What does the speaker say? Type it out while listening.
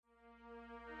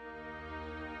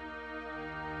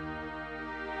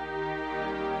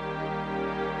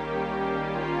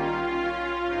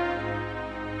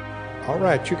All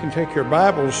right, you can take your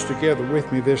Bibles together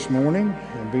with me this morning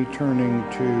and be turning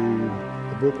to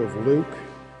the book of Luke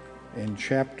in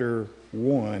chapter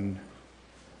 1.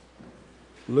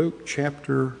 Luke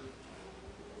chapter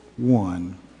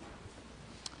 1.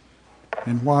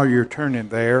 And while you're turning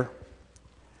there,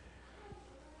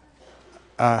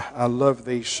 I love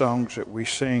these songs that we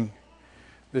sing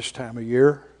this time of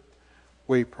year.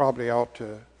 We probably ought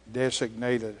to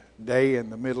designate a day in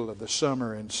the middle of the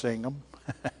summer and sing them.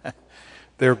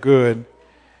 They're good.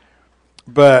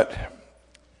 But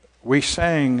we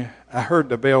sang, I heard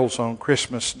the bells on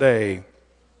Christmas Day.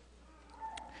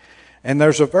 And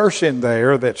there's a verse in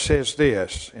there that says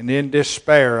this, and in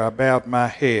despair I bowed my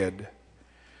head.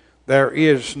 There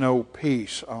is no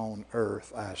peace on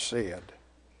earth, I said.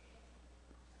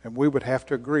 And we would have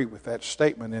to agree with that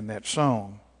statement in that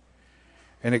song.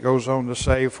 And it goes on to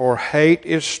say, for hate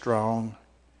is strong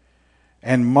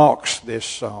and mocks this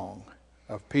song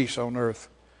of peace on earth,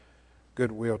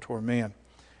 goodwill toward men.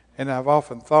 And I've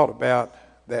often thought about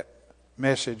that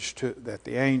message that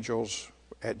the angels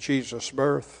at Jesus'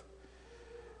 birth.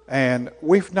 And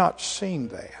we've not seen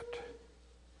that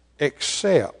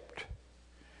except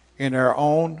in our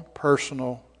own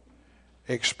personal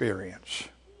experience.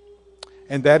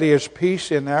 And that is peace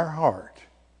in our heart,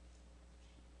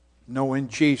 knowing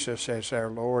Jesus as our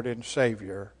Lord and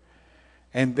Savior.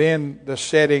 And then the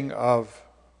setting of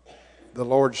the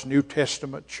Lord's New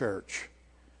Testament church,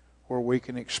 where we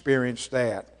can experience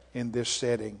that in this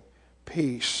setting.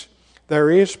 Peace.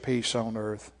 There is peace on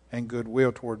earth and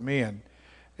goodwill toward men.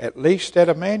 At least at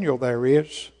Emmanuel there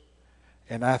is.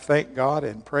 And I thank God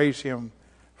and praise Him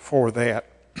for that.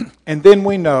 And then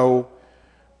we know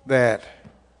that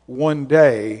one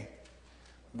day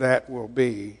that will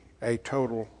be a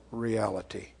total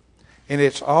reality. And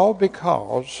it's all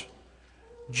because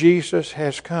Jesus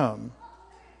has come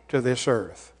to this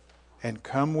earth and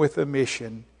come with the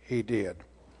mission He did.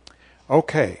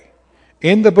 Okay,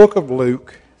 in the book of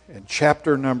Luke, in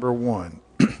chapter number 1,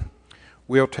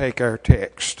 we'll take our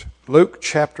text. Luke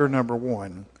chapter number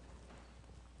 1.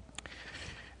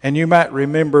 And you might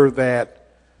remember that,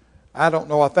 I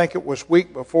think it was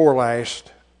week before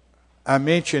last, I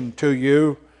mentioned to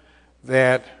you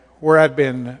that where I'd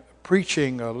been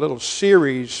preaching a little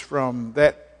series from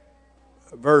that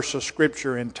verse of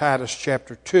Scripture in Titus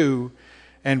chapter 2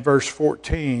 and verse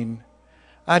 14,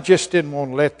 I just didn't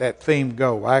want to let that theme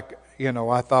go.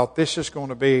 I thought this is going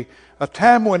to be a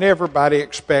time when everybody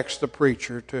expects the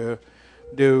preacher to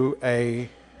do a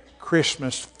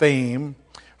Christmas theme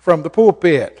from the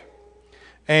pulpit.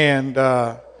 And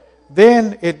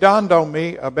then it dawned on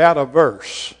me about a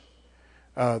verse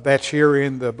that's here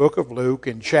in the book of Luke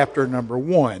in chapter number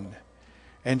 1.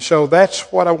 And so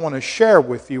that's what I want to share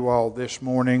with you all this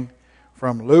morning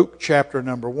from Luke chapter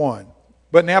number 1.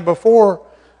 But now before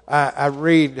I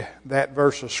read that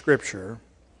verse of Scripture,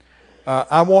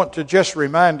 I want to just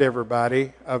remind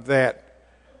everybody of that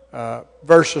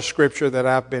verse of Scripture that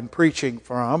I've been preaching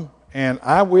from. And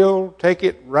I will take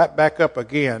it right back up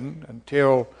again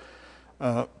until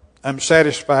I'm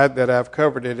satisfied that I've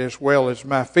covered it as well as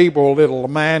my feeble little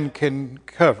mind can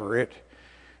cover it.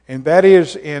 And that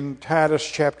is in Titus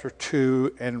chapter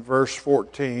 2 and verse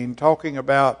 14, talking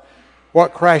about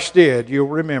what Christ did. You'll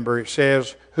remember it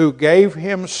says, who gave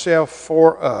Himself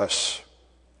for us,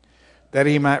 that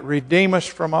He might redeem us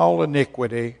from all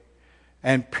iniquity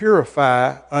and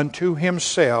purify unto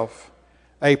Himself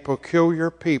a peculiar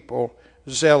people,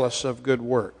 zealous of good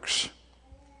works.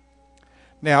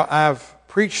 Now, I've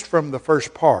preached from the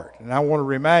first part, and I want to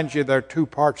remind you there are two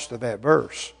parts to that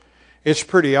verse. It's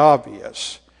pretty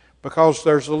obvious, because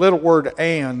there's a little word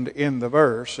and in the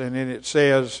verse, and then it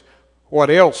says what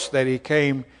else that He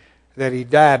came, that He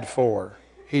died for.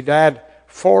 He died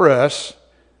for us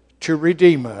to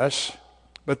redeem us.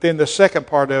 But then the second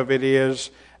part of it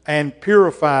is, and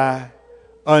purify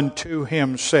unto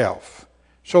Himself.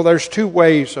 So there's two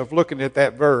ways of looking at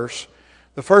that verse.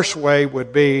 The first way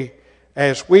would be,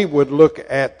 as we would look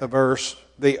at the verse,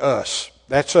 the us.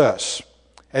 That's us.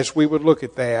 As we would look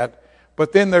at that.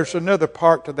 But then there's another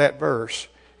part to that verse,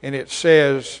 and it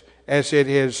says, as it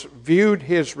has viewed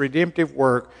His redemptive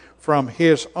work from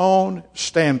His own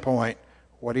standpoint,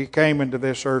 what He came into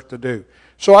this earth to do.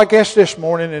 So I guess this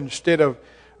morning, instead of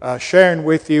sharing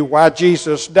with you why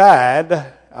Jesus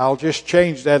died, I'll just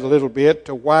change that a little bit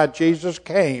to why Jesus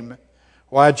came.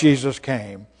 Why Jesus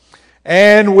came.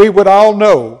 And we would all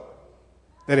know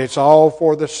that it's all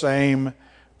for the same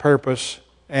purpose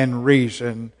and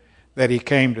reason that He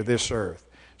came to this earth.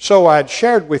 So I'd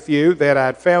shared with you that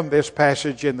I'd found this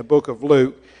passage in the book of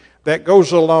Luke that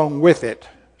goes along with it.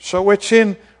 So it's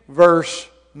in verse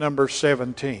number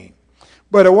 17.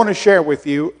 But I want to share with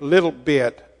you a little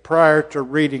bit prior to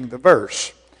reading the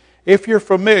verse. If you're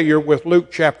familiar with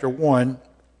Luke chapter 1,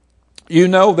 you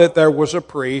know that there was a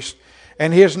priest,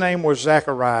 and his name was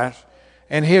Zacharias,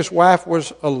 and his wife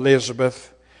was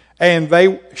Elizabeth, and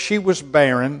she was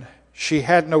barren, she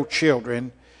had no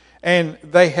children, and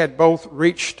they had both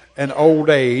reached an old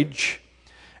age.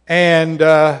 And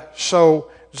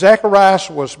so Zacharias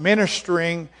was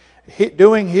ministering,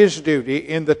 doing his duty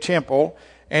in the temple.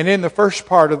 And in the first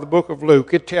part of the book of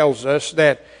Luke, it tells us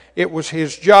that it was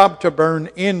his job to burn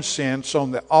incense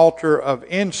on the altar of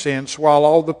incense while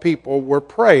all the people were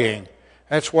praying.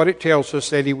 That's what it tells us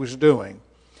that he was doing.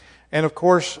 And of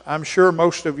course, I'm sure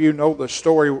most of you know the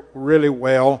story really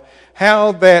well,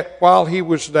 how that while he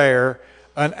was there,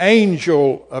 an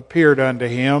angel appeared unto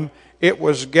him. It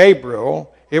was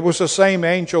Gabriel. It was the same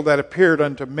angel that appeared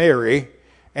unto Mary.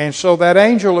 And so that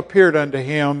angel appeared unto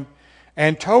him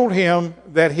and told him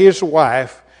that his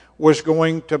wife was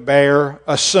going to bear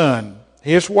a son.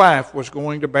 His wife was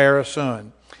going to bear a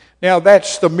son. Now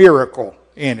that's the miracle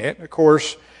in it. Of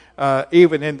course,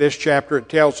 even in this chapter it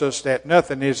tells us that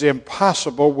nothing is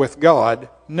impossible with God.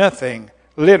 Nothing,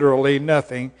 literally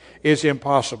nothing, is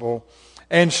impossible.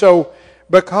 And so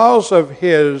because of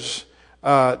his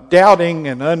doubting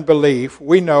and unbelief,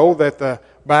 we know that the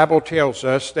Bible tells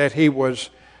us that he was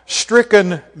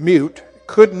stricken mute,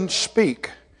 couldn't speak.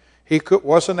 He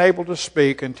wasn't able to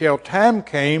speak until time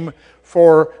came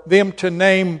for them to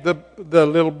name the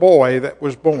little boy that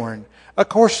was born. Of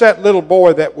course, that little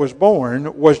boy that was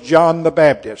born was John the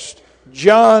Baptist.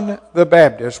 John the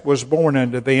Baptist was born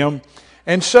unto them.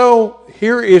 And so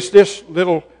here is this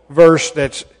little verse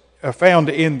that's found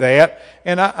in that.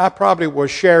 And I probably will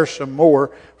share some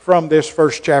more from this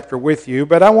first chapter with you.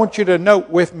 But I want you to note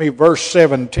with me verse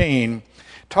 17,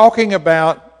 talking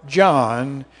about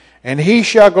John, and he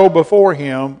shall go before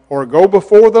him, or go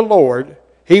before the Lord.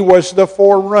 He was the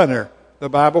forerunner. The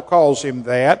Bible calls him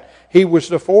that. He was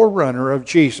the forerunner of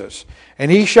Jesus.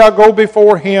 And he shall go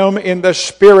before him in the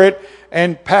spirit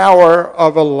and power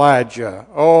of Elijah.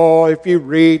 Oh, if you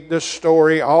read the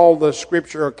story, all the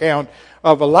scripture account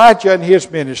of Elijah and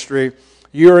his ministry,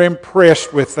 you're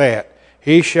impressed with that.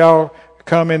 He shall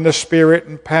come in the spirit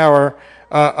and power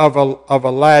of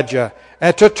Elijah,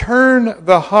 and to turn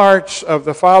the hearts of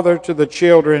the father to the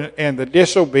children and the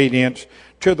disobedient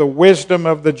to the wisdom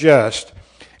of the just.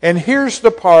 And here's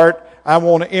the part I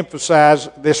want to emphasize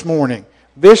this morning.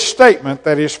 This statement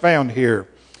that is found here,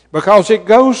 because it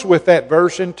goes with that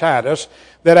verse in Titus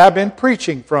that I've been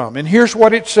preaching from. And here's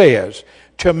what it says: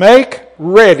 to make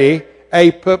ready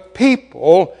a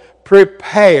people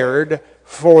prepared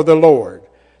for the Lord.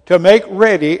 To make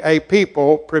ready a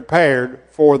people prepared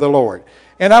for the Lord.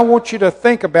 And I want you to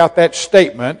think about that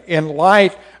statement in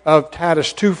light of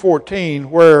Titus 2:14,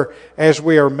 where as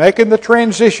we are making the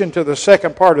transition to the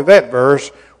second part of that verse,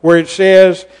 where it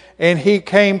says, and he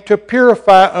came to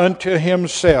purify unto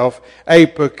himself a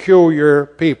peculiar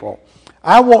people.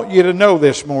 I want you to know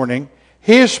this morning,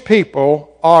 his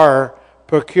people are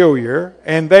peculiar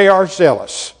and they are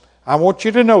zealous. I want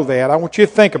you to know that. I want you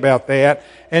to think about that.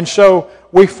 And so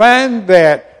we find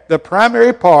that the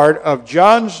primary part of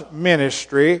John's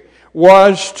ministry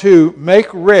was to make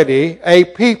ready a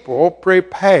people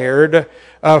prepared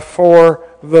for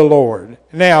the Lord.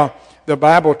 Now, the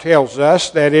Bible tells us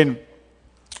that in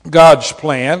God's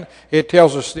plan, it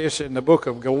tells us this in the book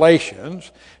of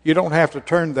Galatians. You don't have to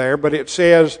turn there, but it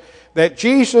says that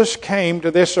Jesus came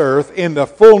to this earth in the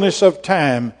fullness of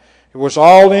time. It was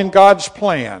all in God's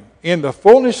plan. In the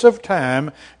fullness of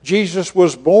time, Jesus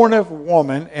was born of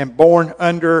woman and born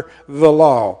under the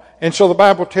law. And so the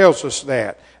Bible tells us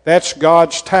that. That's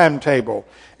God's timetable.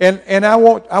 And I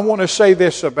want to say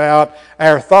this about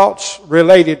our thoughts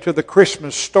related to the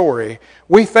Christmas story.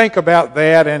 We think about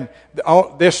that, and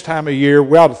this time of year,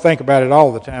 we ought to think about it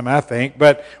all the time, I think,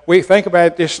 but we think about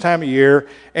it this time of year,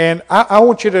 and I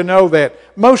want you to know that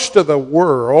most of the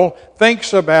world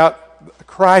thinks about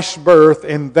Christ's birth,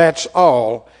 and that's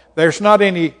all. There's not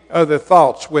any other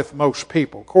thoughts with most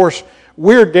people. Of course,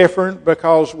 we're different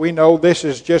because we know this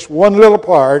is just one little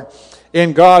part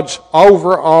in God's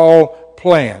overall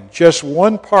plan. Just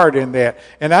one part in that.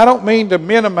 And I don't mean to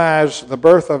minimize the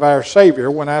birth of our Savior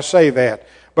when I say that.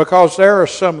 because there are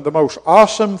some of the most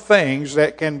awesome things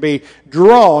that can be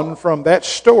drawn from that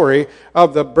story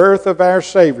of the birth of our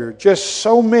Savior. Just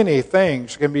so many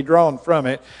things can be drawn from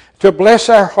it to bless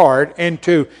our heart and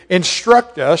to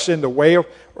instruct us in the way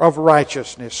of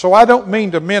righteousness. So I don't mean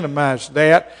to minimize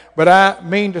that, but I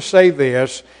mean to say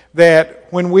this, that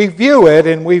when we view it,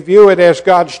 and we view it as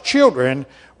God's children,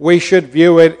 we should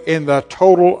view it in the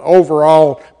total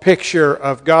overall picture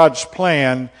of God's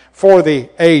plan for the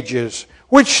ages,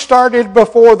 which started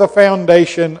before the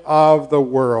foundation of the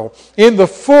world. In the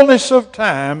fullness of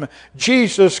time,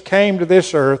 Jesus came to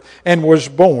this earth and was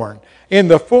born. In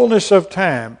the fullness of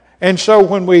time. And so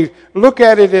when we look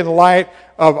at it in light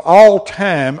of all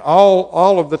time,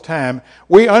 all of the time,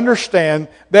 we understand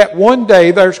that one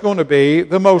day there's going to be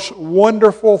the most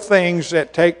wonderful things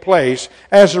that take place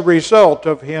as a result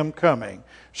of Him coming.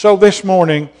 So this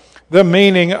morning, the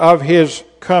meaning of His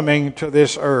coming to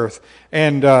this earth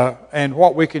and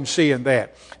what we can see in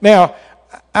that. Now,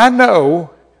 I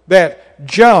know that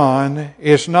John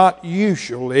is not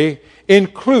usually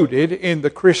included in the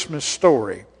Christmas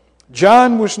story.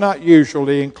 John was not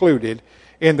usually included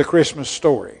in the Christmas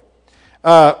story.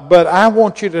 But I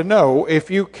want you to know,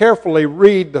 if you carefully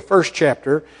read the first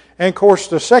chapter, and of course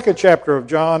the second chapter of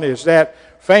John is that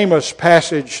famous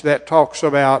passage that talks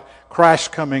about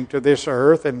Christ coming to this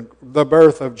earth and the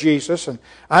birth of Jesus. And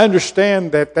I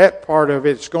understand that part of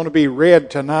it's going to be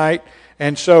read tonight.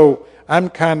 And so I'm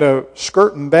kind of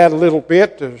skirting that a little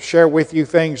bit to share with you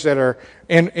things that are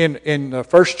in the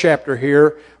first chapter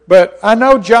here. But I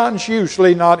know John's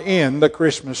usually not in the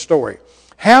Christmas story.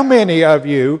 How many of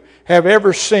you have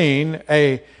ever seen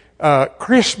a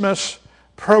Christmas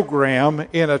program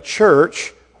in a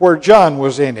church where John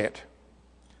was in it?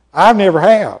 I never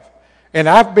have. And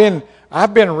I've been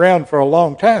around for a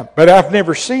long time, but I've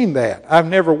never seen that. I've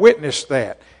never witnessed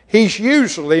that. He's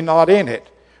usually not in it.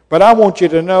 But I want you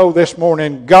to know this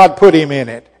morning, God put him in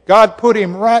it. God put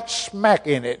him right smack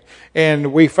in it.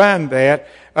 And we find that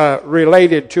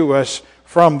related to us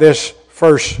from this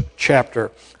first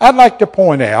chapter. I'd like to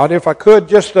point out, if I could,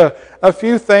 just a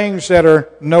few things that are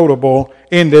notable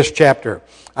in this chapter.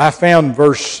 I found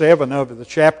verse 7 of the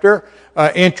chapter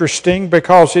interesting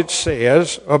because it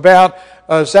says about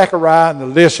Zechariah and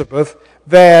Elizabeth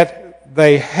that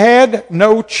they had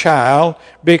no child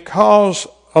because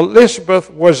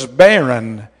Elizabeth was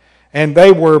barren, and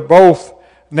they were both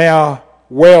now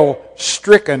well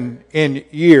stricken in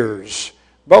years.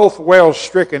 Both well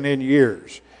stricken in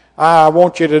years. I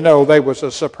want you to know there was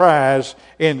a surprise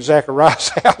in Zechariah's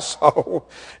household,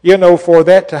 for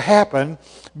that to happen.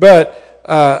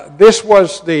 But this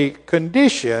was the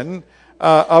condition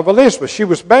of Elizabeth. She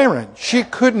was barren. She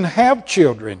couldn't have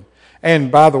children.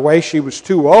 And by the way, she was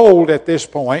too old at this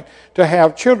point to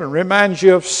have children. Reminds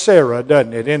you of Sarah,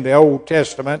 doesn't it? In the Old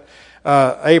Testament,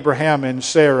 Abraham and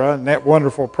Sarah, and that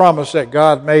wonderful promise that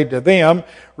God made to them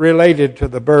related to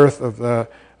the birth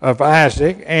of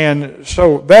Isaac. And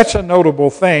so that's a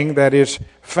notable thing that is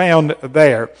found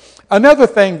there. Another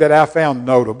thing that I found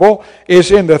notable is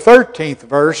in the 13th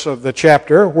verse of the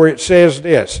chapter, where it says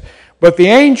this: "But the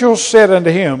angel said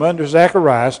unto him," unto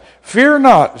Zacharias, "Fear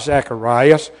not,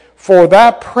 Zacharias, for thy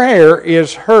prayer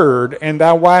is heard, and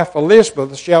thy wife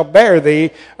Elizabeth shall bear thee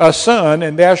a son,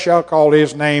 and thou shalt call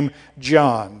his name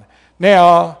John."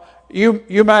 Now,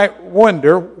 you might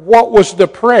wonder, what was the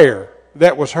prayer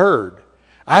that was heard?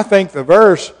 I think the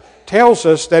verse tells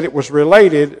us that it was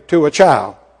related to a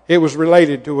child. It was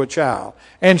related to a child.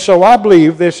 And so I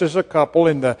believe this is a couple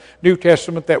in the New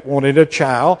Testament that wanted a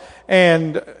child,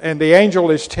 and the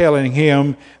angel is telling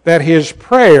him that his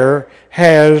prayer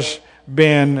has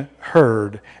been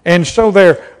heard. And so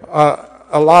there are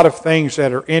a lot of things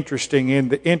that are interesting in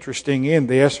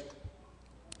this.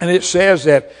 And it says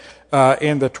that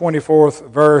in the 24th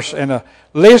verse, "And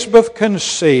Elizabeth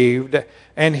conceived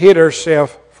and hid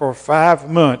herself for 5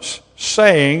 months,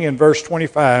 saying," in verse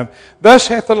 25, "Thus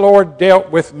hath the Lord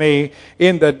dealt with me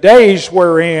in the days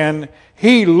wherein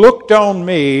he looked on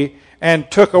me and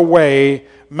took away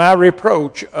my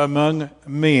reproach among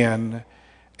men."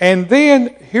 And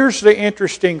then, here's the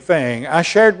interesting thing. I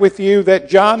shared with you that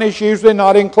John is usually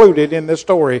not included in the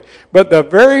story. But the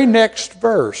very next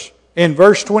verse, in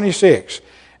verse 26,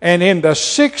 "And in the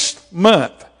 6th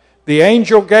month, the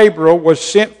angel Gabriel was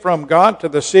sent from God to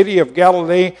the city of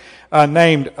Galilee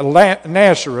named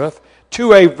Nazareth,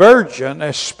 to a virgin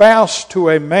espoused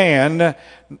to a man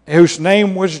whose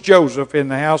name was Joseph, in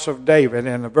the house of David,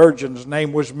 and the virgin's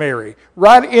name was Mary."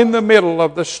 Right in the middle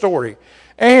of the story.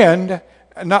 And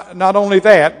not only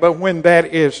that, but when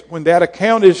that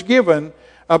account is given,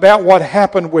 about what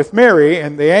happened with Mary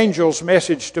and the angel's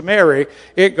message to Mary,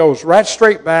 it goes right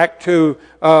straight back to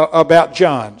about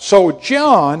John. So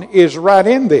John is right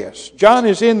in this. John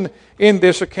is in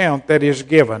this account that is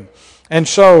given. And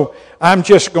so I'm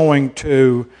just going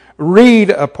to read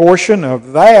a portion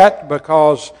of that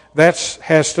because that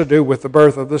has to do with the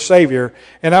birth of the Savior.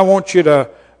 And I want you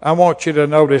to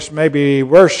notice maybe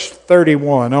verse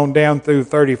 31 on down through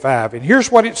 35. And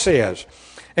here's what it says.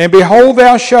 And behold,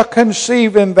 thou shalt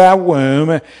conceive in thy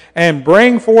womb, and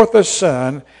bring forth a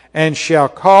son, and shall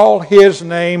call his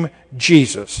name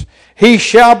Jesus. He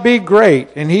shall be great,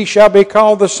 and he shall be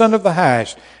called the Son of the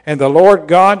Highest. And the Lord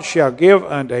God shall give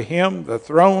unto him the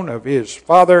throne of his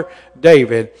father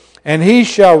David. And he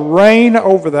shall reign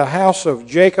over the house of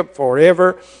Jacob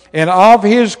forever, and of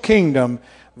his kingdom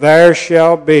there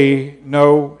shall be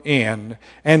no end.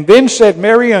 And then said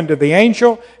Mary unto the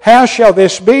angel, How shall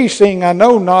this be, seeing I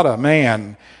know not a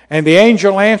man? And the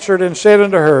angel answered and said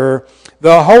unto her,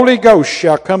 The Holy Ghost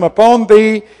shall come upon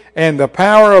thee, and the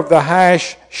power of the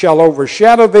Highest shall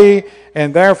overshadow thee,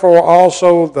 and therefore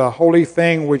also the holy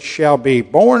thing which shall be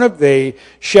born of thee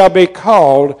shall be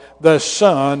called the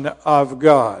Son of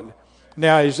God.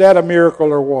 Now, is that a miracle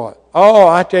or what? Oh,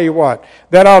 I tell you what,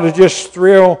 that ought to just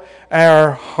thrill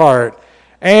our heart.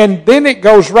 And then it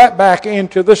goes right back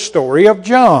into the story of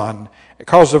John.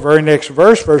 Because the very next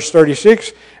verse, verse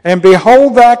 36, And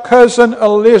behold thy cousin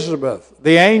Elizabeth,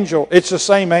 the angel, it's the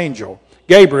same angel,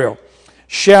 Gabriel,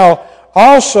 shall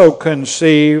also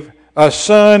conceive a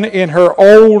son in her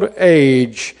old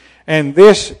age, and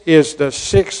this is the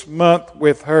 6th month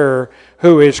with her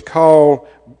who is called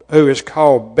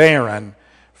barren.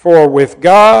 For with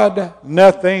God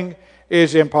nothing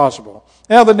is impossible.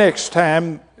 Now the next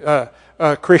time,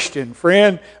 Christian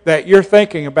friend, that you're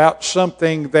thinking about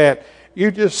something that you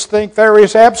just think there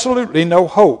is absolutely no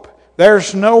hope,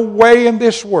 there's no way in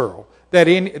this world that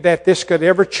this could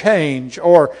ever change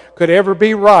or could ever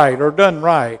be right or done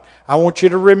right, I want you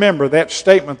to remember that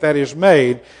statement that is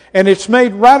made. And it's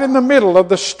made right in the middle of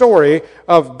the story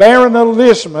of barren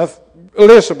Elizabeth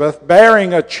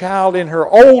bearing a child in her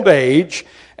old age,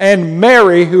 and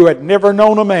Mary, who had never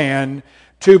known a man,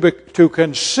 to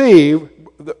conceive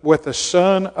with the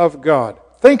Son of God.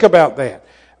 Think about that.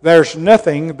 There's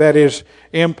nothing that is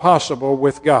impossible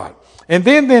with God. And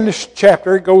then this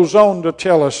chapter goes on to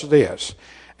tell us this.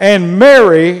 And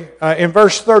Mary, in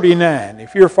verse 39,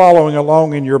 if you're following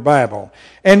along in your Bible,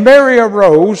 And Mary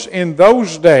arose in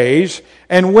those days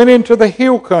and went into the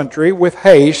hill country with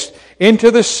haste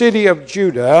into the city of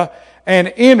Judah,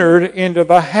 and entered into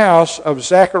the house of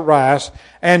Zacharias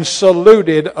and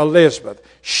saluted Elizabeth.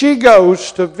 She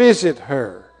goes to visit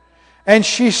her, and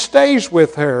she stays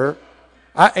with her.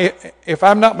 If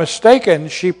I'm not mistaken,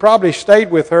 she probably stayed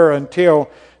with her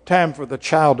until time for the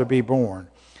child to be born.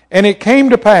 And it came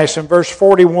to pass in verse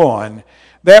 41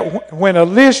 that when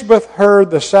Elizabeth heard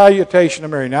the salutation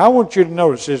of Mary. Now I want you to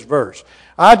notice this verse.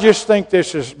 I just think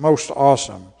this is most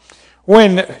awesome.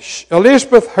 When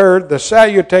Elizabeth heard the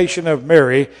salutation of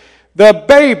Mary, the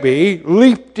baby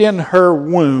leaped in her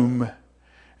womb,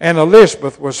 and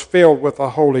Elizabeth was filled with the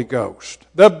Holy Ghost.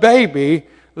 The baby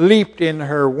leaped in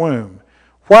her womb.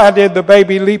 Why did the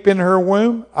baby leap in her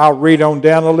womb? I'll read on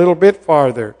down a little bit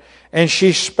farther. And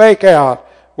she spake out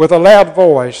with a loud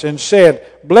voice and said,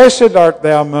 Blessed art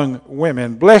thou among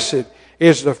women, blessed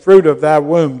is the fruit of thy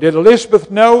womb. Did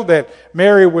Elizabeth know that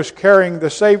Mary was carrying the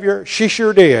Savior? She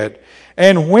sure did.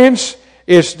 And whence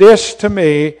is this to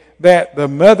me that the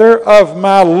mother of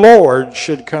my Lord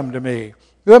should come to me?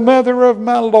 The mother of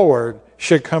my Lord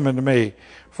should come unto me.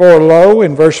 For lo,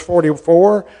 in verse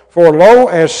 44, For lo,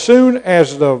 as soon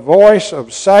as the voice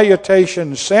of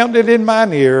salutation sounded in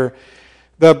mine ear,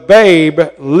 the babe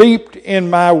leaped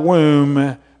in my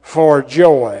womb for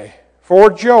joy. For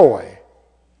joy.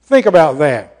 Think about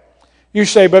that. You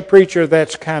say, but preacher,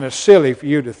 that's kind of silly for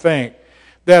you to think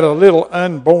that a little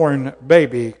unborn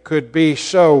baby could be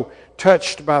so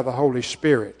touched by the Holy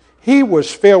Spirit. He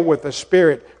was filled with the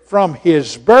Spirit from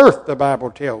his birth, the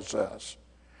Bible tells us.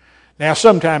 Now,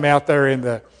 sometime out there in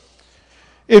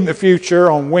the future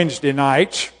on Wednesday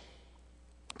nights,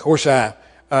 of course, I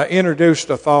introduced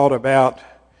a thought about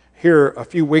here a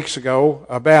few weeks ago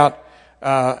about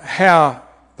how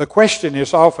the question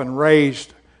is often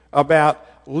raised about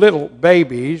little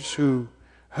babies who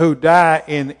die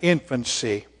in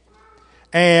infancy.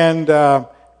 And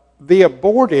the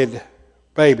aborted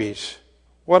babies,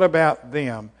 what about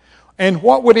them? And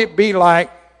what would it be like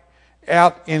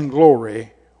out in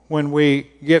glory when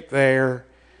we get there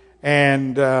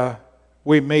and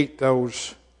we meet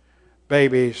those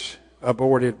babies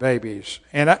aborted babies.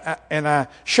 And I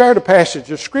shared a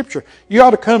passage of Scripture. You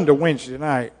ought to come to Wednesday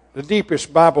night, the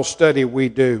deepest Bible study we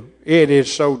do. It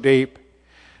is so deep.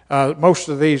 Most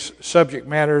of these subject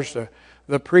matters,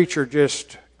 the preacher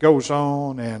just goes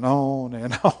on and on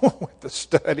and on with the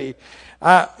study.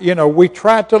 We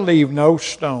try to leave no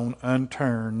stone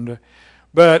unturned.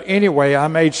 But anyway, I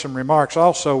made some remarks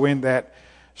also in that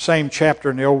same chapter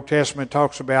in the Old Testament.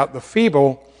 Talks about the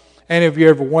feeble. And have you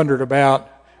ever wondered about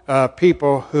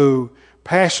people who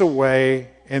pass away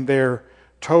and they're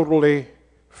totally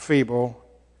feeble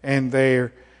and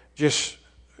they're just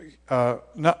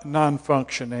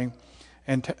non-functioning?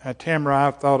 And Tamara,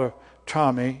 I've thought of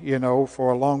Tommy,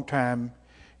 for a long time.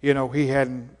 He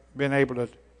hadn't been able to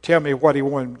tell me what he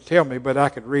wanted to tell me, but I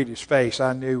could read his face.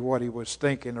 I knew what he was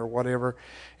thinking or whatever.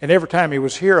 And every time he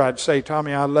was here, I'd say,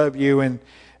 "Tommy, I love you," and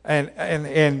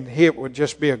it would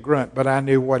just be a grunt, but I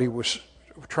knew what he was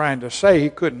trying to say. He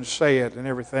couldn't say it and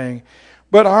everything.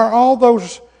 But are all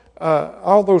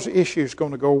those issues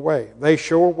going to go away? They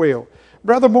sure will.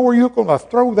 Brother Moore, you're going to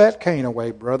throw that cane away,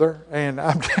 brother. And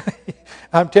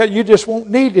I'm telling you, you just won't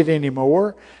need it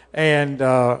anymore. And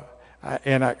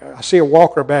I see a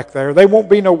walker back there. There won't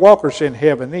be no walkers in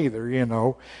heaven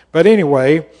either, But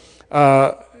anyway,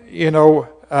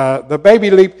 the baby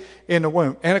leap in the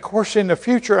womb. And of course, in the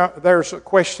future, there's a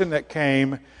question that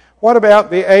came. What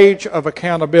about the age of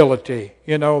accountability?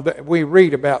 That we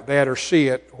read about that or see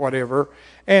it, whatever.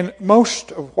 And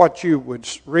most of what you would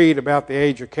read about the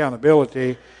age of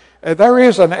accountability, there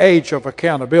is an age of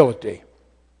accountability.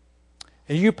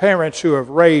 And you parents who have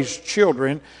raised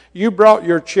children, you brought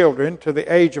your children to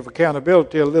the age of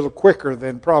accountability a little quicker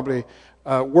than probably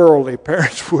worldly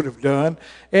parents would have done.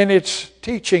 And it's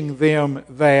teaching them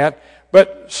that.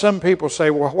 But some people say,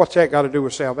 well, what's that got to do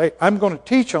with salvation? I'm going to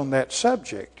teach on that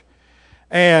subject.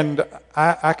 And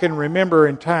I can remember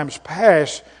in times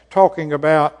past talking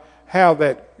about how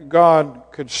that God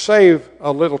could save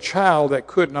a little child that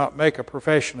could not make a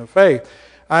profession of faith.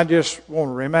 I just want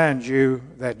to remind you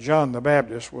that John the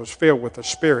Baptist was filled with the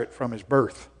Spirit from his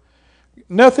birth.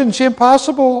 Nothing's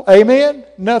impossible, amen?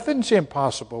 Nothing's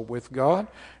impossible with God.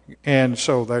 And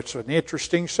so that's an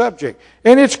interesting subject.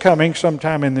 And it's coming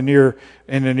sometime in the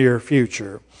near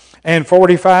future. And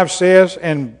 45 says,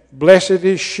 "And blessed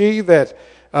is she that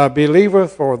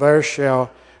believeth, for there shall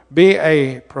be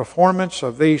a performance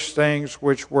of these things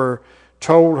which were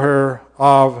told her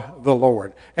of the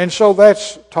Lord." And so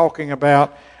that's talking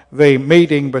about the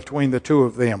meeting between the two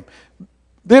of them.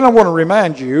 Then I want to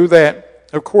remind you that,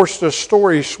 of course, the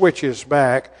story switches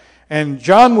back, and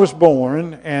John was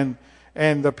born,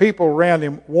 and the people around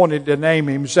him wanted to name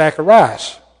him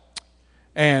Zacharias.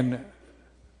 And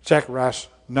Zacharias,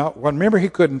 remember, he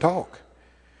couldn't talk.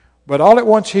 But all at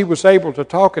once he was able to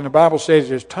talk, and the Bible says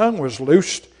his tongue was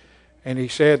loosed, and he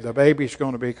said the baby's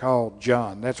going to be called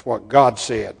John. That's what God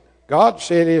said. God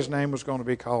said his name was going to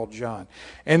be called John.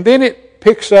 And then it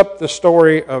picks up the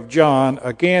story of John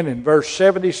again in verse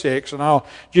 76, and I'll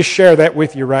just share that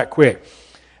with you right quick.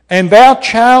 "And thou,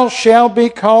 child, shalt be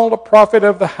called a prophet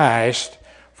of the highest,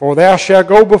 for thou shalt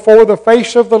go before the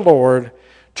face of the Lord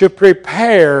to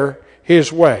prepare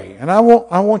his way." And I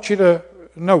want you to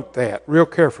note that real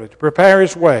carefully. To prepare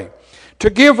his way. "To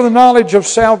give the knowledge of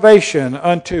salvation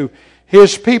unto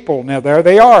his people." Now there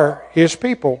they are, his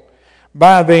people.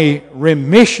 "By the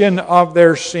remission of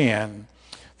their sin,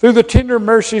 through the tender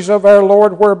mercies of our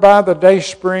Lord, whereby the day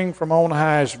spring from on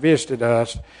high has visited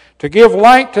us, to give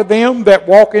light to them that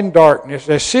walk in darkness,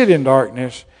 that sit in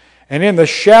darkness, and in the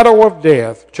shadow of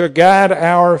death, to guide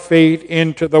our feet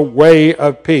into the way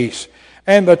of peace.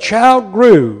 And the child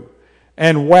grew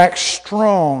and waxed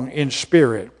strong in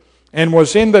spirit, and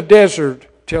was in the desert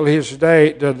till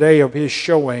the day of his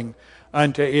showing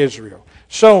unto Israel."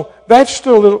 So that's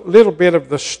the little bit of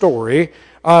the story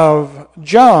of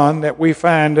John that we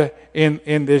find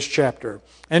in this chapter.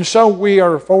 And so we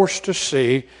are forced to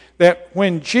see that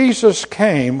when Jesus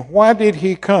came, why did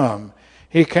he come?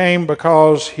 He came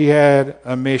because he had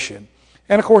a mission.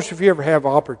 And of course, if you ever have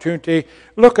opportunity,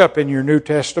 look up in your New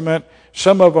Testament.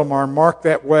 Some of them are marked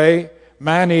that way.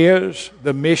 Mine is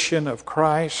the mission of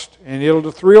Christ, and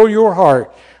it'll thrill your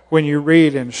heart when you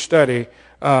read and study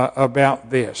about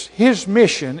this. His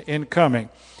mission in coming.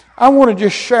 I want to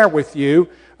just share with you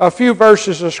a few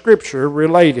verses of Scripture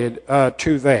related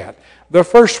to that. The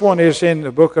first one is in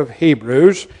the book of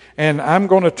Hebrews, and I'm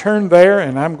going to turn there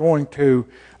and I'm going to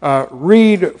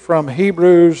read from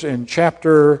Hebrews in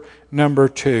chapter number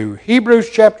 2. Hebrews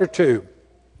chapter 2.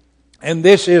 And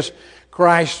this is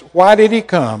Christ. Why did he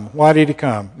come? Why did he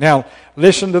come? Now,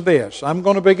 listen to this. I'm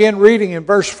going to begin reading in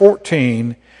verse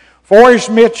 14. For as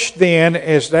much then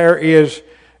as there is,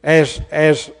 as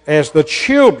the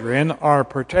children are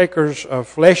partakers of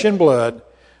flesh and blood,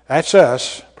 that's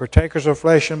us, partakers of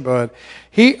flesh and blood,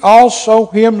 he also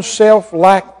himself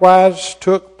likewise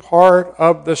took part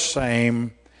of the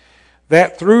same,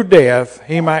 that through death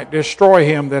he might destroy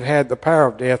him that had the power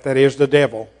of death, that is, the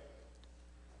devil.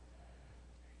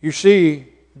 You see,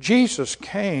 Jesus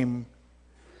came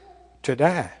to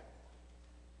die.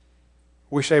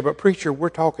 We say, but preacher, we're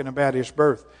talking about his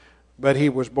birth. But he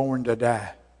was born to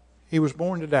die. He was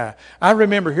born to die. I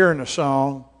remember hearing a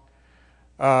song,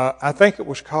 I think it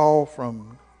was called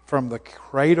From the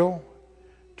Cradle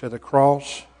to the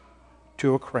Cross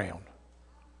to a Crown.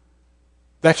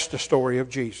 That's the story of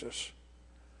Jesus.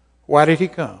 Why did he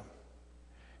come?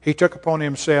 He took upon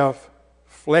himself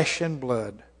flesh and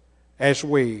blood as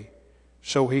we,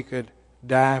 so he could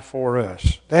die for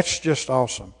us. That's just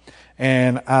awesome.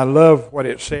 And I love what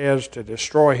it says, to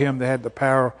destroy him that had the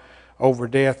power over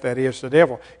death, that is, the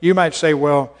devil. You might say,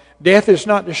 well, death is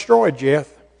not destroyed yet.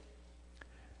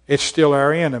 It's still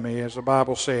our enemy, as the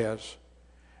Bible says.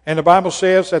 And the Bible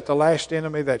says that the last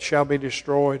enemy that shall be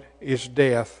destroyed is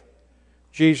death.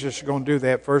 Jesus is going to do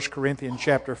that, 1 Corinthians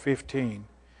chapter 15.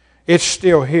 It's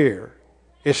still here.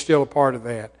 It's still a part of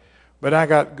that. But I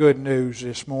got good news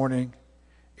this morning.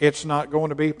 It's not going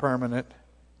to be permanent.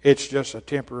 It's just a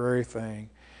temporary thing.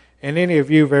 And any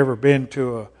of you have ever been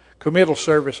to a committal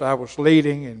service I was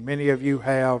leading, and many of you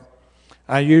have,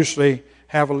 I usually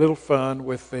have a little fun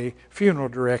with the funeral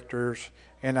directors,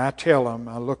 and I tell them,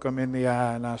 I look them in the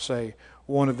eye and I say,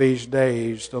 one of these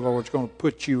days the Lord's going to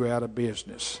put you out of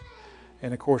business.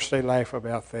 And of course they laugh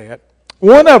about that.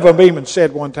 One of them even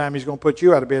said one time, he's going to put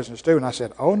you out of business too. And I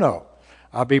said, oh no,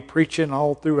 I'll be preaching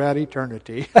all throughout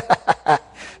eternity.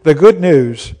 The good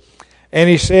news. And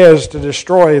he says to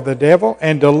destroy the devil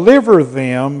and deliver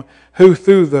them who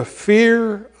through the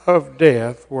fear of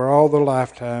death were all their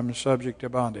lifetime subject to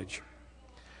bondage.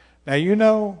 Now you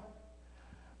know,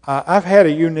 I've had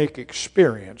a unique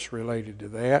experience related to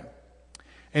that.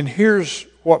 And here's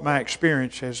what my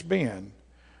experience has been.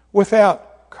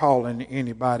 Without calling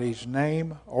anybody's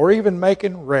name or even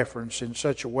making reference in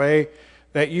such a way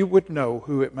that you would know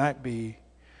who it might be,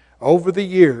 over the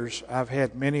years I've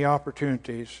had many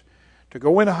opportunities to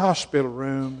go in a hospital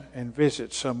room and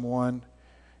visit someone,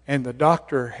 and the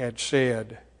doctor had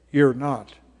said, you're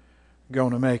not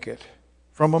going to make it.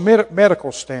 From a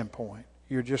medical standpoint,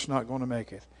 you're just not going to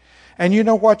make it. And you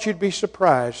know what? You'd be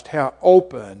surprised how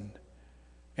open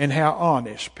and how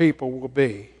honest people will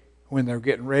be when they're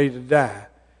getting ready to die,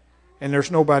 and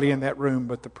there's nobody in that room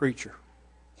but the preacher.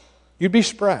 You'd be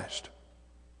surprised.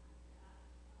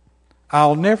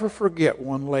 I'll never forget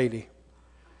one lady,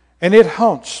 and it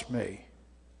haunts me.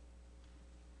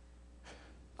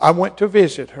 I went to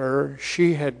visit her.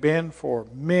 She had been for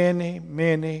many,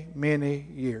 many, many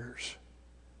years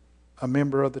a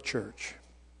member of the church.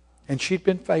 And she'd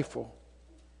been faithful.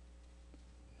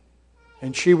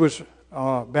 And she was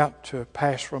about to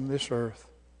pass from this earth.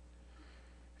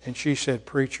 And she said,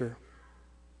 preacher,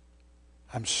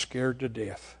 I'm scared to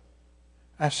death.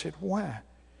 I said, why?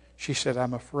 She said,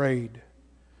 I'm afraid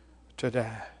to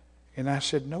die. And I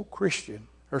said, no Christian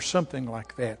or something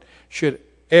like that should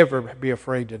ever be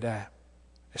afraid to die.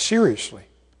 Seriously.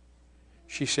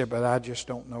 She said, but I just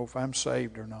don't know if I'm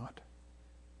saved or not.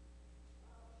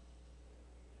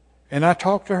 And I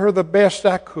talked to her the best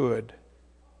I could.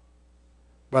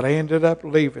 But I ended up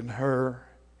leaving her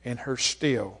in her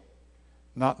still,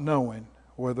 not knowing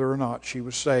whether or not she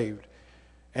was saved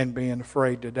and being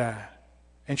afraid to die.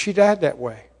 And she died that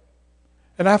way.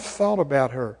 And I've thought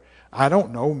about her. I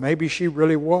don't know, maybe she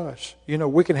really was. You know,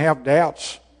 we can have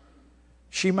doubts.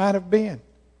 She might have been.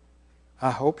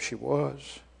 I hope she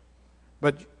was.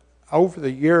 But over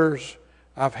the years,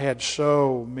 I've had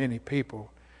so many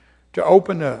people to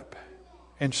open up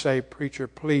and say, preacher,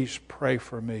 please pray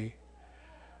for me.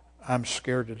 I'm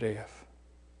scared to death.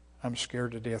 I'm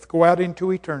scared to death. Go out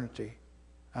into eternity.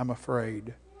 I'm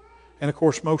afraid. And of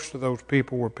course, most of those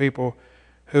people were people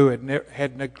who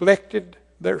had neglected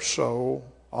their soul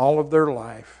all of their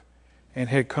life and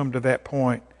had come to that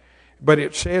point. But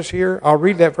it says here, I'll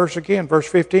read that verse again, verse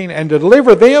 15, and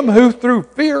deliver them who through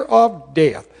fear of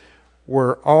death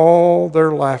were all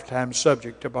their lifetime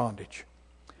subject to bondage.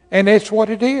 And that's what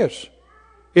it is.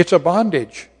 It's a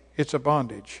bondage. It's a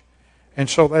bondage. And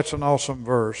so that's an awesome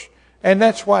verse. And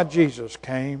that's why Jesus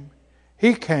came.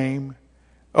 He came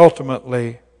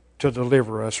ultimately to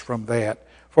deliver us from that.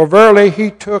 For verily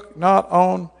he took not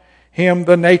on him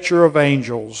the nature of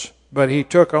angels, but he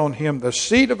took on him the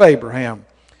seed of Abraham.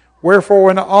 Wherefore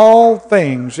in all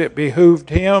things it behooved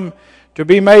him to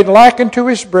be made like unto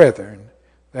his brethren,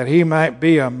 that he might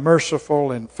be a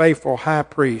merciful and faithful high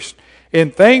priest in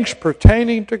things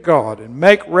pertaining to God, and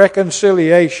make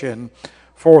reconciliation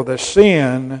for the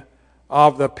sin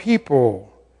of the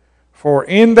people. For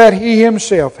in that he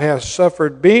himself has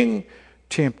suffered being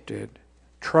tempted,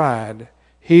 tried,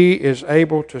 he is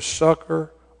able to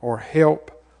succor or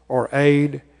help or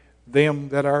aid them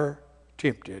that are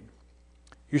tempted.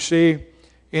 You see,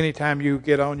 anytime you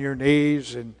get on your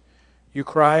knees and you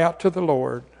cry out to the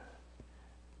Lord,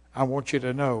 I want you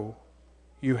to know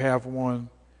you have one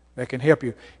that can help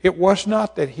you. It was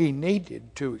not that he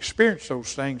needed to experience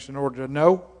those things in order to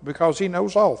know, because he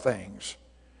knows all things.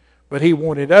 But he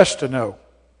wanted us to know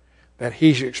that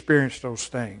he's experienced those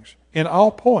things in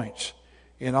all points.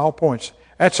 In all points.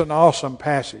 That's an awesome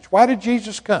passage. Why did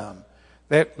Jesus come?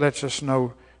 That lets us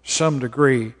know some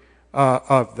degree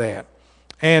of that.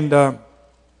 And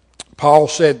Paul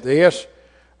said this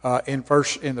in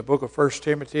the book of 1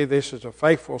 Timothy, this is a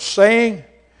faithful saying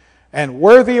and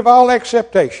worthy of all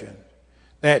acceptation,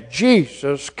 that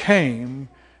Jesus came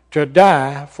to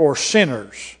die for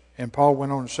sinners. And Paul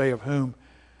went on to say, of whom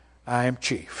I am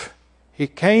chief. He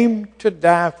came to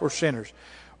die for sinners.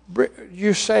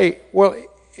 You say, well,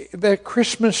 the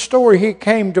Christmas story, he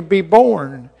came to be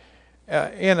born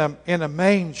in a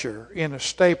manger, in a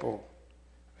stable.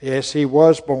 Yes, he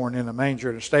was born in a manger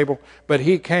in a stable, but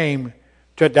he came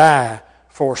to die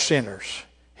for sinners.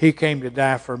 He came to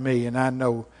die for me, and I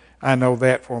know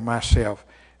that for myself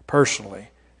personally.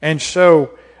 And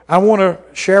so I want to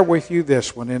share with you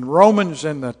this one. In Romans,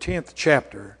 in the 10th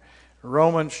chapter,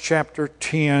 Romans chapter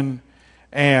 10,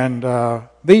 and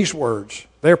these words,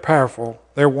 they're powerful,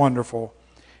 they're wonderful.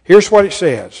 Here's what it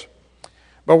says.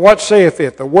 But what saith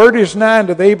it? The word is nigh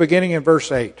unto thee, beginning in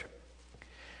verse 8.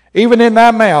 Even in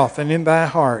thy mouth and in thy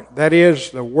heart, that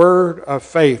is the word of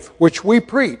faith, which we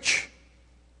preach.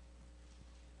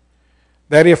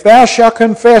 That if thou shalt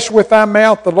confess with thy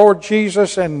mouth the Lord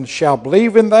Jesus, and shalt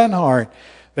believe in thine heart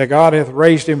that God hath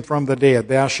raised him from the dead,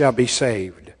 thou shalt be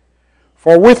saved.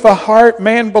 For with the heart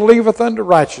man believeth unto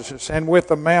righteousness, and with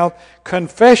the mouth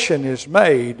confession is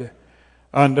made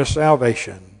unto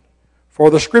salvation. For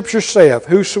the Scripture saith,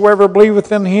 whosoever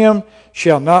believeth in him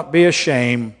shall not be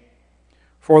ashamed.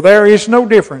 For there is no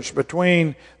difference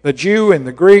between the Jew and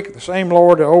the Greek, the same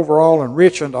Lord over all, and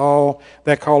rich unto all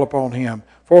that call upon him.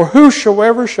 For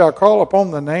whosoever shall call upon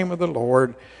the name of the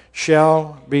Lord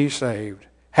shall be saved.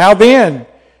 How then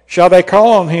shall they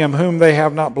call on him whom they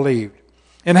have not believed?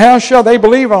 And how shall they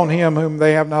believe on him whom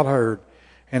they have not heard?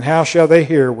 And how shall they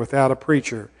hear without a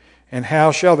preacher? And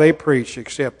how shall they preach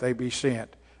except they be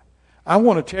sent? I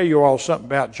want to tell you all something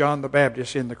about John the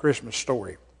Baptist in the Christmas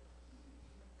story.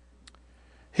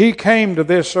 He came to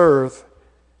this earth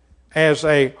as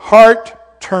a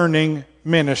heart-turning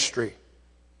ministry.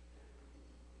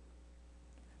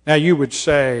 Now you would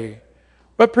say,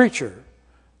 but preacher,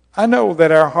 I know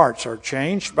that our hearts are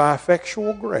changed by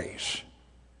effectual grace.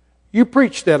 You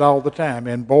preach that all the time,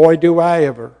 and boy do I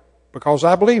ever, because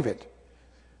I believe it.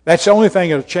 That's the only thing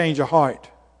that'll change a heart.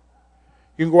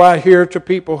 You can go out here to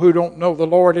people who don't know the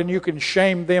Lord, and you can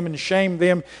shame them and shame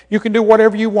them. You can do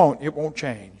whatever you want. It won't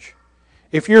change.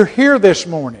 If you're here this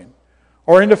morning,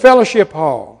 or in the fellowship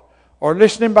hall, or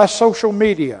listening by social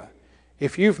media,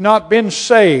 if you've not been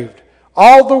saved,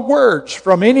 all the words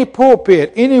from any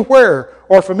pulpit, anywhere,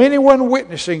 or from anyone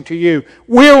witnessing to you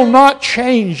will not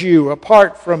change you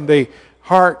apart from the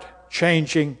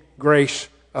heart-changing grace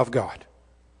of God.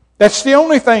 That's the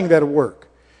only thing that'll work.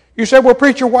 You say, well,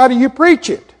 preacher, why do you preach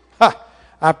it?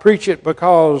 I preach it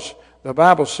because the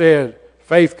Bible said,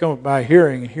 faith cometh by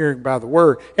hearing, and hearing by the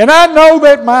Word. And I know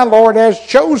that my Lord has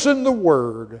chosen the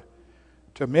Word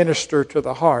to minister to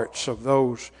the hearts of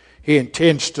those He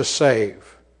intends to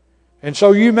save. And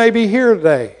so you may be here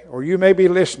today, or you may be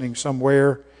listening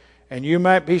somewhere, and you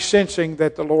might be sensing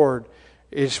that the Lord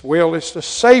His will is to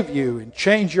save you and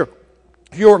change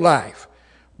your life.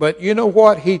 But you know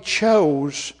what? He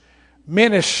chose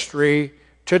ministry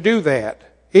to do that.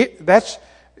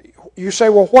 You say,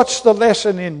 well, what's the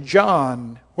lesson in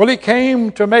John? Well, He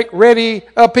came to make ready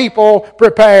a people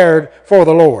prepared for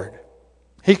the Lord.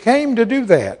 He came to do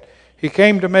that. He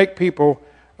came to make people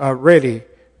ready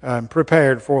and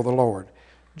prepared for the Lord.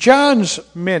 John's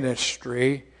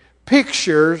ministry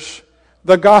pictures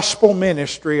the gospel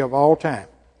ministry of all time.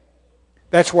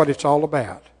 That's what it's all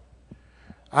about.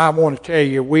 I want to tell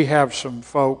you, we have some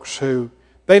folks who,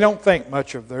 they don't think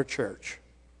much of their church.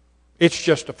 It's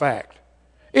just a fact.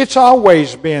 It's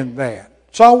always been that.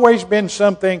 It's always been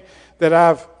something that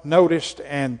I've noticed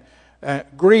and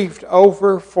grieved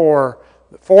over for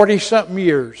 40-something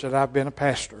years that I've been a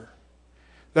pastor.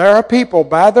 There are people,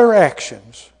 by their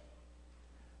actions,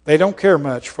 they don't care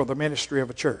much for the ministry of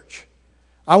a church.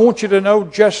 I want you to know,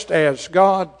 just as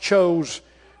God chose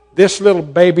this little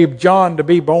baby John to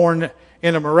be born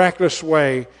in a miraculous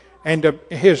way, and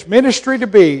his ministry to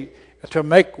be to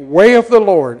make way of the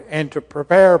Lord and to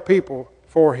prepare people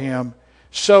for Him,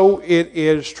 so it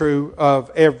is true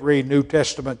of every New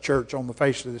Testament church on the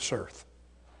face of this earth.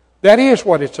 That is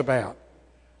what it's about.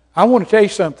 I want to tell you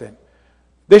something.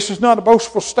 This is not a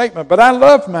boastful statement, but I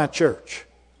love my church.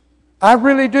 I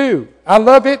really do. I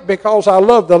love it because I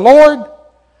love the Lord,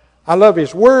 I love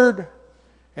His Word,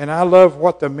 and I love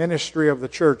what the ministry of the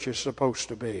church is supposed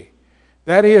to be.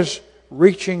 That is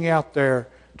reaching out there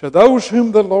to those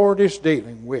whom the Lord is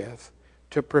dealing with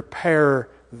to prepare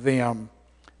them.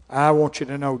 I want you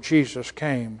to know Jesus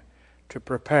came to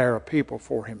prepare a people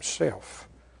for Himself.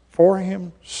 For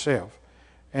Himself.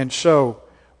 And so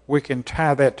we can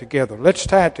tie that together. Let's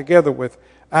tie it together with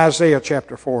Isaiah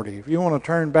chapter 40. If you want to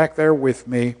turn back there with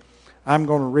me, I'm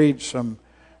going to read some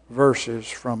verses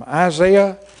from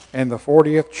Isaiah and the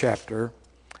 40th chapter.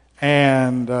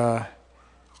 And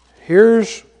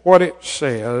here's what it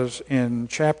says in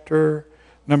chapter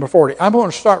number 40. I'm going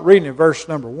to start reading in verse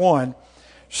number 1.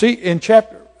 See, in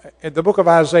the book of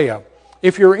Isaiah,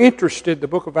 if you're interested, the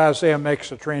book of Isaiah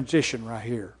makes a transition right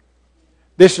here.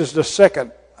 This is the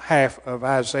second half of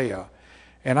Isaiah.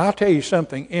 And I'll tell you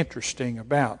something interesting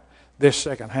about this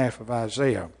second half of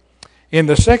Isaiah. In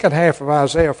the second half of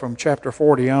Isaiah from chapter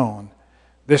 40 on,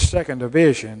 this second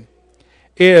division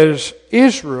is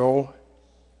Israel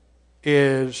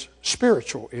is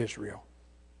spiritual Israel.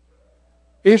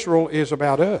 Israel is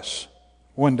about us.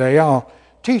 One day I'll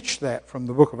teach that from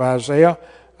the book of Isaiah.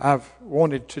 I've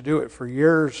wanted to do it for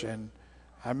years, and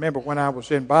I remember when I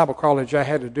was in Bible college, I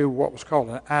had to do what was called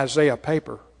an Isaiah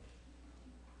paper.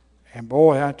 And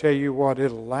boy, I tell you what,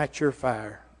 it'll light your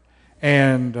fire.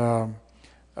 And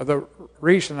the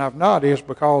reason I've not is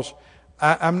because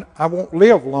I won't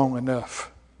live long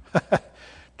enough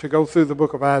to go through the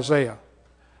book of Isaiah.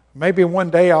 Maybe one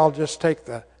day I'll just take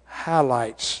the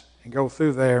highlights and go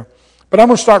through there. But I'm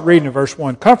going to start reading in verse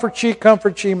 1. Comfort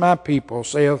ye, my people,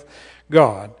 saith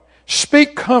God.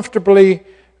 Speak comfortably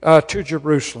to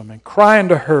Jerusalem, and cry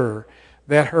unto her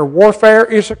that her warfare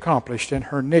is accomplished, and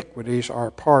her iniquities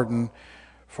are pardoned.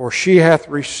 For she hath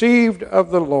received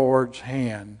of the Lord's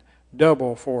hand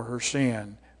double for her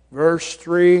sin. Verse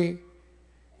 3,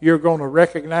 you're going to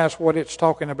recognize what it's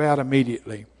talking about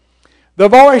immediately. The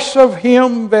voice of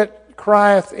him that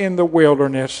crieth in the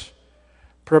wilderness,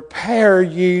 prepare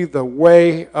ye the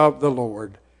way of the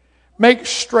Lord. Make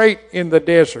straight in the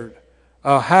desert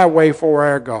a highway for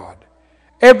our God.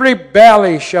 Every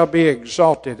valley shall be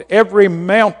exalted, every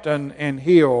mountain and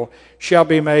hill shall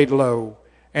be made low,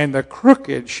 and the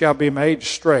crooked shall be made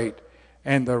straight,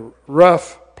 and the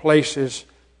rough places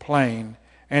plain.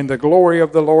 And the glory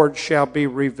of the Lord shall be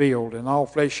revealed, and all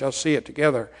flesh shall see it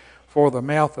together, for the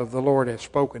mouth of the Lord hath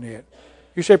spoken it.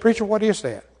 You say, preacher, what is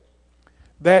that?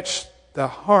 That's the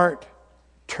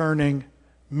heart-turning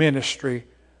ministry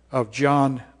of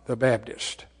John the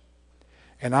Baptist.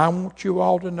 And I want you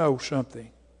all to know something.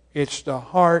 It's the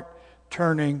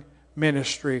heart-turning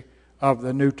ministry of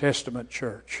the New Testament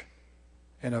church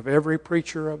and of every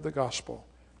preacher of the gospel.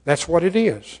 That's what it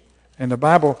is. And the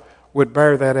Bible would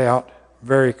bear that out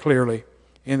very clearly.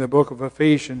 In the book of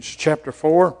Ephesians chapter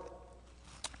 4,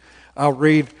 I'll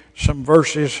read some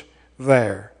verses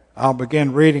there. I'll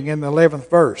begin reading in the 11th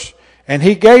verse. And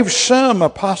he gave some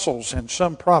apostles and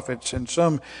some prophets and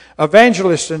some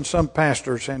evangelists and some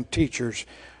pastors and teachers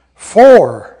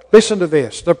for, listen to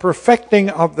this, the perfecting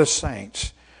of the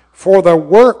saints, for the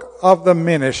work of the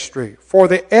ministry, for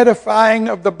the edifying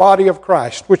of the body of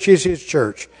Christ, which is His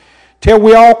church, till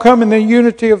we all come in the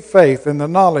unity of faith and the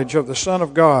knowledge of the Son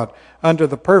of God, unto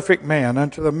the perfect man,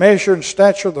 unto the measure and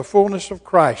stature of the fullness of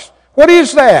Christ. What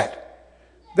is that?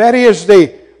 That is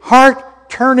the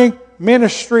heart-turning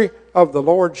ministry of the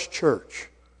Lord's church.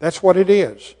 That's what it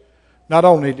is. Not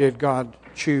only did God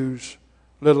choose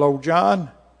little old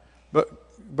John,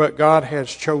 but God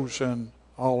has chosen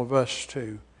all of us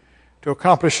too, to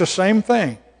accomplish the same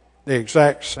thing, the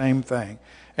exact same thing.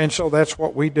 And so that's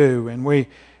what we do, and we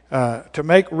to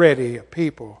make ready a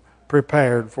people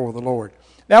prepared for the Lord.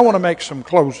 Now I want to make some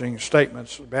closing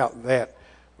statements about that,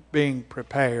 being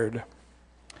prepared.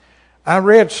 I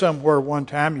read somewhere one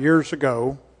time years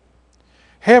ago,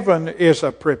 heaven is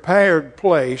a prepared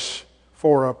place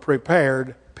for a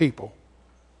prepared people.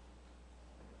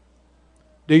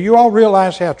 Do you all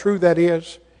realize how true that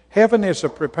is? Heaven is a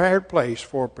prepared place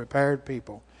for prepared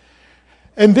people.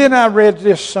 And then I read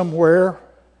this somewhere,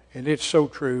 and it's so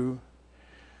true.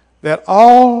 that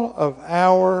all of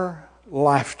our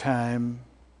lifetime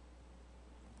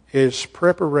is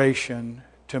preparation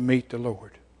to meet the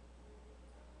Lord.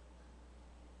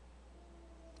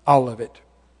 All of it.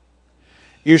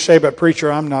 You say, but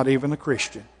preacher, I'm not even a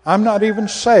Christian. I'm not even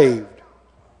saved.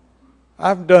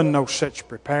 I've done no such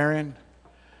preparing.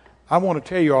 I want to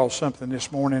tell you all something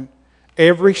this morning.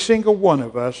 Every single one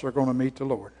of us are going to meet the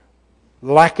Lord.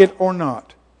 Like it or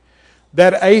not.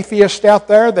 That atheist out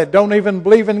there that don't even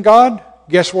believe in God,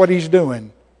 guess what he's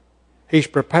doing? He's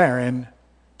preparing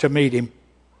to meet Him.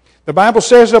 The Bible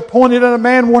says, appointed a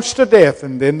man once to death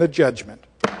and then the judgment.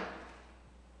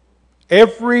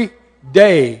 Every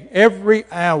day, every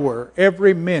hour,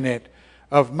 every minute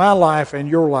of my life and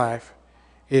your life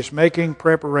is making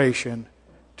preparation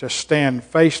to stand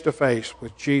face to face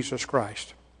with Jesus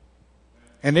Christ.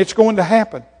 And it's going to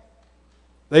happen.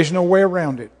 There's no way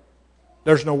around it.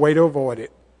 There's no way to avoid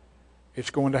it.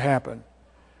 It's going to happen.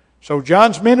 So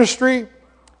John's ministry,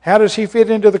 how does he fit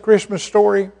into the Christmas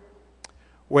story?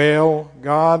 Well,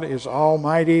 God is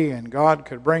almighty, and God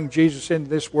could bring Jesus into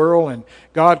this world, and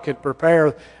God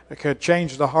could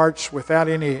change the hearts without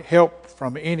any help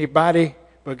from anybody.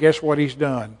 But guess what He's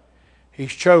done?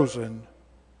 He's chosen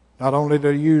not only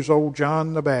to use old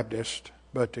John the Baptist,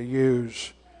 but to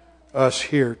use us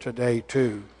here today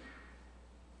too.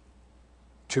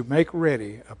 To make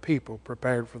ready a people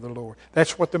prepared for the Lord.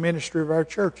 That's what the ministry of our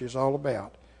church is all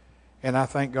about. And I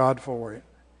thank God for it.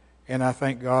 And I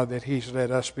thank God that He's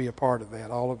let us be a part of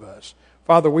that, all of us.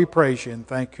 Father, we praise You and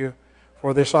thank You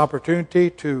for this opportunity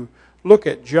to look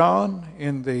at John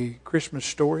in the Christmas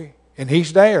story. And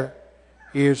he's there.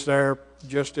 He is there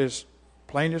just as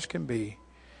plain as can be.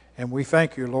 And we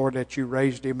thank You, Lord, that You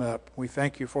raised him up. We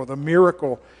thank You for the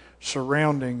miracle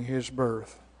surrounding his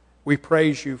birth. We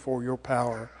praise You for Your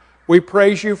power. We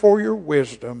praise You for Your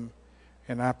wisdom.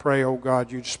 And I pray, oh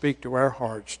God, You'd speak to our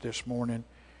hearts this morning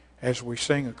as we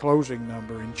sing a closing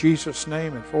number. In Jesus'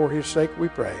 name and for His sake we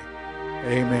pray.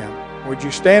 Amen. Would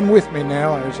you stand with me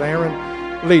now as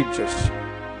Aaron leads us?